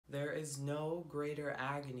is no greater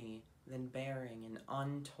agony than bearing an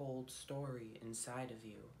untold story inside of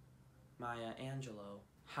you. Maya Angelou.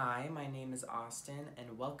 Hi, my name is Austin,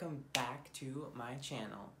 and welcome back to my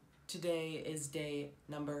channel. Today is day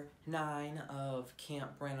number 9 of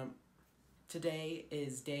Camp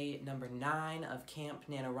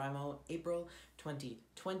NaNoWriMo, April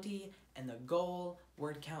 2020, and the goal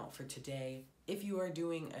word count for today, if you are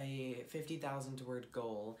doing a 50,000 word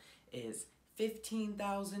goal, is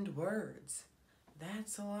 15,000 words.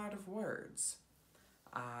 That's a lot of words.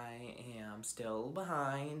 I am still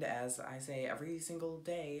behind, as I say every single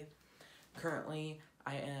day. Currently,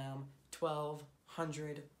 I am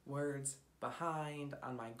 1,200 words behind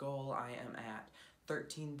on my goal. I am at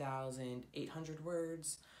 13,800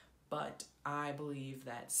 words, but I believe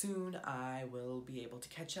that soon I will be able to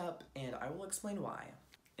catch up, and I will explain why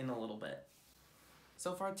in a little bit.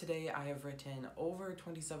 So far today, I have written over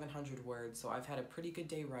 2,700 words, so I've had a pretty good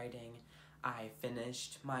day writing. I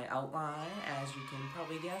finished my outline, as you can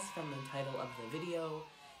probably guess from the title of the video,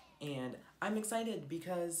 and I'm excited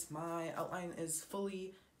because my outline is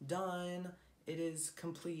fully done. It is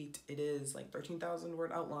complete. It is like 13,000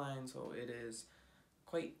 word outline, so it is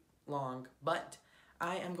quite long, but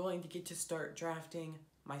I am going to get to start drafting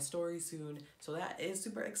my story soon, so that is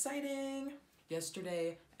super exciting.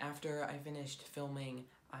 Yesterday, after I finished filming,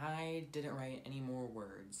 I didn't write any more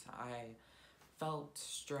words. I felt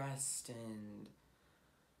stressed and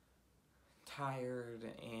tired,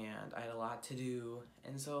 and I had a lot to do,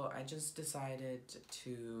 and so I just decided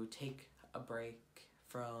to take a break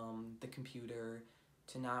from the computer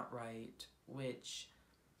to not write, which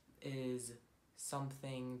is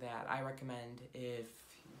something that I recommend if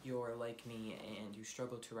you're like me and you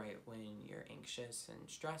struggle to write when you're anxious and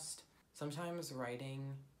stressed. Sometimes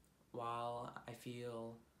writing while I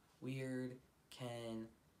feel weird can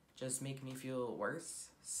just make me feel worse,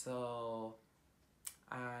 so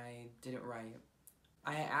I didn't write.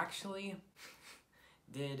 I actually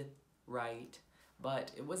did write,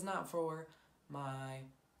 but it was not for my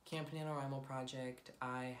Camp NaNoWriMo project.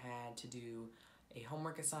 I had to do a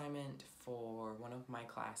homework assignment for one of my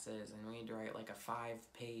classes, and we had to write like a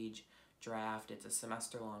 5-page draft. It's a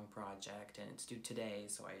semester-long project, and it's due today,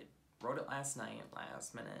 so I wrote it last night,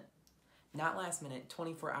 last minute. Not last minute,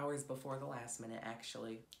 24 hours before the last minute,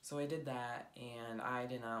 actually. So I did that, and I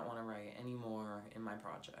did not want to write any more in my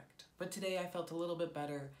project. But today I felt a little bit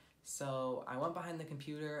better, so I went behind the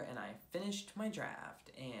computer and I finished my draft,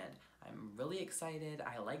 and I'm really excited.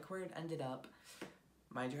 I like where it ended up.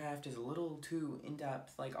 My draft is a little too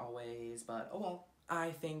in-depth, like always, but oh well.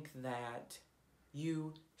 I think that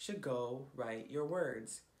you should go write your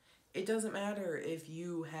words. It doesn't matter if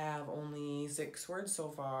you have only 6 words so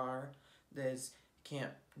far this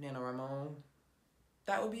Camp NaNoWriMo.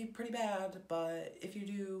 That would be pretty bad, but if you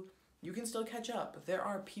do, you can still catch up. There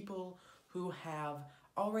are people who have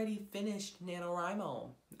already finished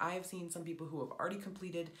NaNoWriMo. I have seen some people who have already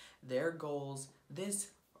completed their goals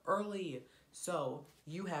this early. So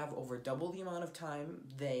you have over double the amount of time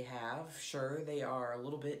they have. Sure, they are a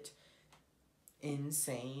little bit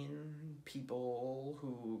insane people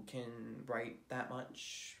who can write that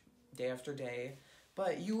much day after day,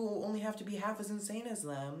 but you only have to be half as insane as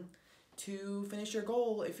them to finish your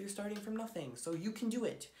goal if you're starting from nothing. So you can do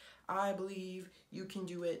it. I believe you can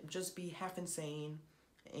do it. Just be half insane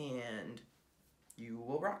and you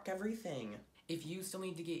will rock everything. If you still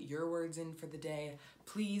need to get your words in for the day,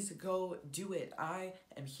 please go do it. I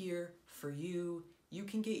am here for you. You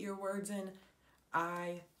can get your words in.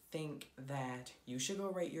 I think that you should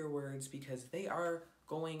go write your words because they are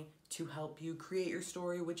going to help you create your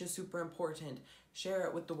story, which is super important. Share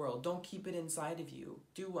it with the world. Don't keep it inside of you.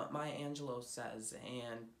 Do what Maya Angelou says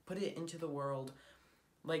and put it into the world,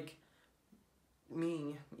 like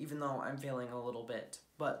me, even though I'm failing a little bit.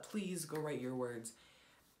 But please go write your words.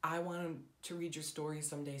 I want to read your story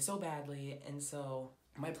someday so badly, and so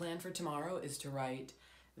my plan for tomorrow is to write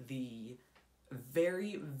the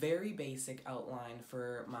very, very basic outline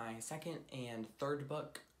for my 2nd and 3rd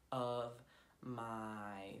book of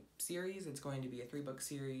my series. It's going to be a 3-book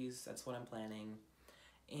series. That's what I'm planning.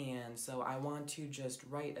 And so I want to just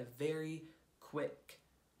write a very quick,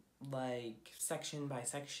 like, section by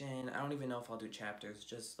section. I don't even know if I'll do chapters,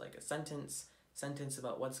 just like a sentence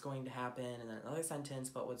about what's going to happen, and then another sentence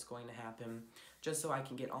about what's going to happen, just so I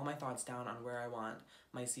can get all my thoughts down on where I want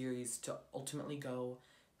my series to ultimately go,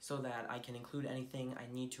 so that I can include anything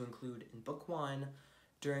I need to include in book 1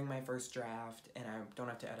 during my first draft, and I don't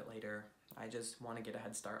have to edit later. I just want to get a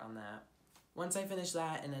head start on that. Once I finish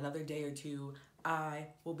that in another day or two, I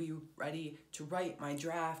will be ready to write my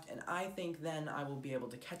draft, and I think then I will be able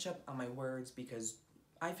to catch up on my words because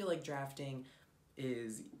I feel like drafting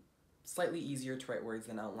is slightly easier to write words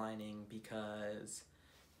than outlining because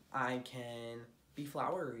I can be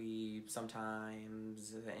flowery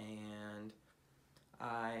sometimes, and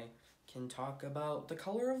I can talk about the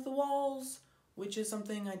color of the walls, which is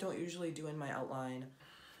something I don't usually do in my outline.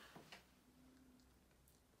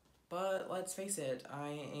 But let's face it,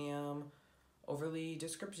 I am overly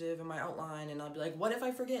descriptive in my outline, and I'll be like, what if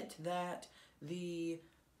I forget that the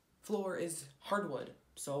floor is hardwood?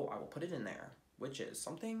 So I will put it in there, which is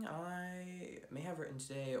something I may have written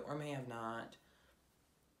today or may have not.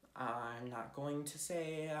 I'm not going to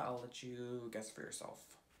say, I'll let you guess for yourself.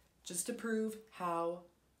 Just to prove how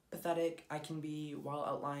pathetic I can be while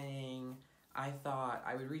outlining, I thought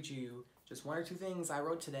I would read you just one or two things I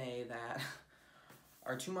wrote today that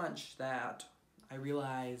are too much, that I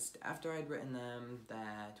realized after I'd written them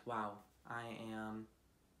that, wow, I am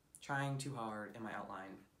trying too hard in my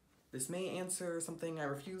outline. This may answer something I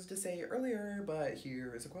refused to say earlier, but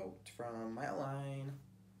here is a quote from my outline.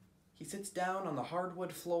 He sits down on the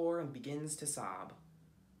hardwood floor and begins to sob.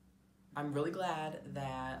 I'm really glad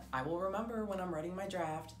that I will remember when I'm writing my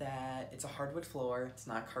draft that it's a hardwood floor, it's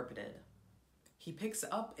not carpeted. He picks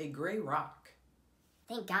up a gray rock.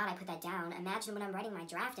 Thank God I put that down. Imagine when I'm writing my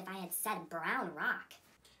draft if I had said brown rock.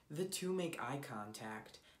 The two make eye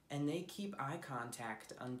contact, and they keep eye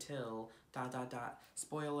contact until ...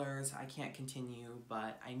 Spoilers, I can't continue,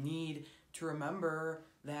 but I need to remember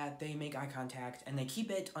that they make eye contact and they keep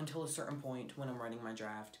it until a certain point when I'm writing my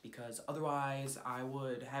draft, because otherwise I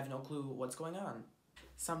would have no clue what's going on.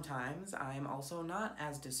 Sometimes I'm also not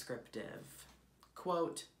as descriptive.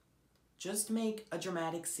 Quote, just make a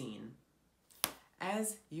dramatic scene.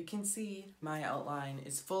 As you can see, my outline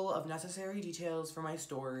is full of necessary details for my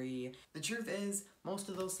story. The truth is, most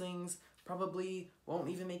of those things probably won't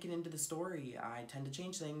even make it into the story. I tend to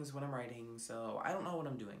change things when I'm writing, so I don't know what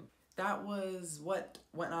I'm doing. That was what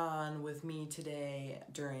went on with me today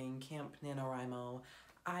during Camp NaNoWriMo.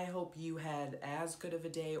 I hope you had as good of a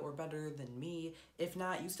day or better than me. If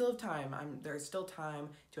not, you still have time. There's still time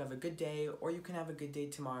to have a good day, or you can have a good day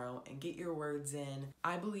tomorrow and get your words in.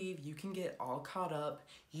 I believe you can get all caught up.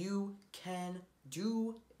 You can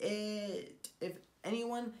do it. If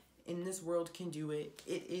anyone in this world can do it,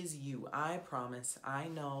 it is you. I promise. I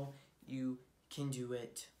know you can do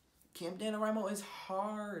it. Camp NaNoWriMo is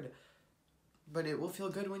hard, but it will feel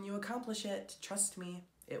good when you accomplish it. Trust me,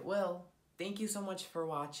 it will. Thank you so much for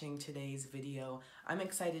watching today's video. I'm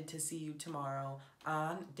excited to see you tomorrow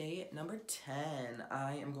on day number 10.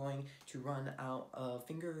 I am going to run out of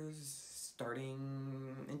fingers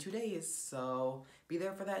starting in 2 days, so be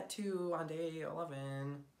there for that too on day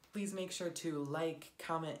 11. Please make sure to like,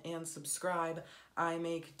 comment, and subscribe. I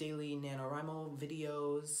make daily NaNoWriMo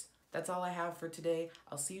videos. That's all I have for today.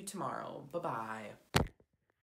 I'll see you tomorrow. Bye-bye.